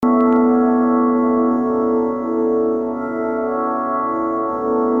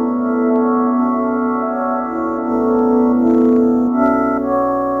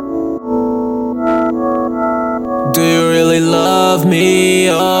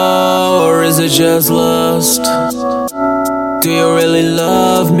it just lust? Do you really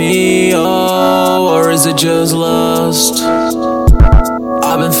love me, oh, or is it just lust?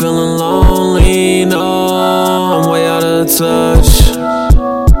 I've been feeling lonely, no, I'm way out of touch.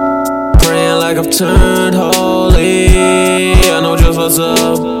 Praying like I've turned holy, I know just what's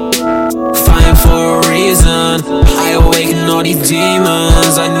up. Fighting for a reason, I awaken all these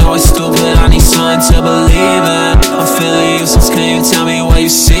demons. I know it's stupid, I need something to believe in. I'm feeling useless, can you tell me what you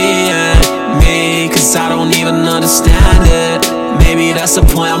see in me? Cause I don't even understand it. Maybe that's the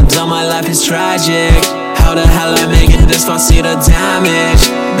point, I'm done, my life is tragic. How the hell I make it this far, see the damage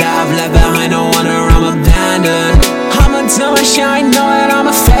that I've left behind, no wonder I'm abandoned. I'm a dumbass, yeah, I know that I'm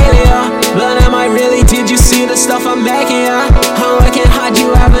a failure, but am I really? Did you see the stuff I'm making, yeah? I'm working hard,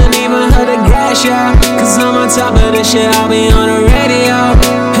 you haven't even heard the grass, yeah. Cause I'm on top of this shit, I'll be on the radio,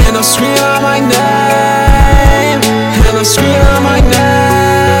 and I'll scream out my name, and I'll scream out my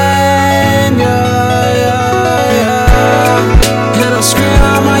name, yeah, yeah, yeah. And I'll scream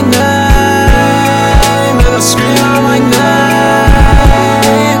out my name, and I'll scream out my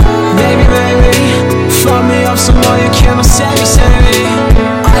name. Baby, baby, fuck me up some more, you cannot save me, save me.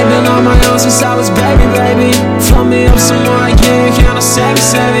 I've been on my own since I was baby, baby. Fuck me up some more, yeah, you cannot save me,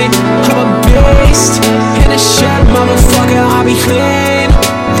 save me. I'm a beast, in a shed, motherfucker, I'll be clean.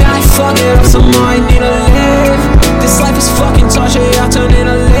 Then I fuck it up some more, I need to live. This life is fucking torture, I turn in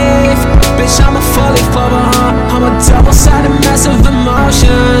a leaf. Bitch, I'm a four-leaf clover, I'm a double-sided mess of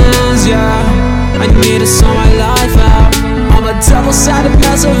emotions, yeah. I need to sort my life out. I'm a double-sided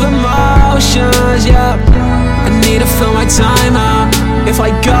mess of emotions, yeah. I need to fill my time out. If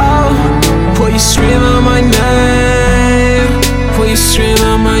I go, will you scream out my name? Will you scream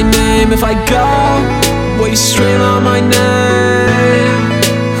out my name? If I go, will you scream out my name?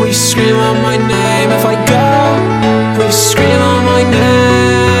 Will you scream out my name? If I go, will you scream out my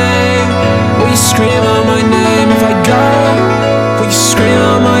name? Will you scream out my name? If I go, will you scream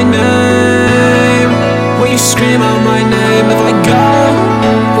out my name? Will you scream out my name? If I go,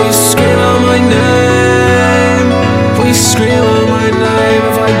 will you scream out my name? Will you scream out my name?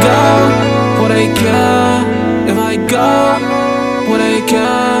 If I go, would I care? If I go, would I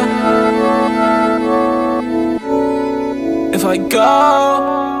care? If I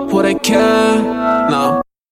go, would I care? No.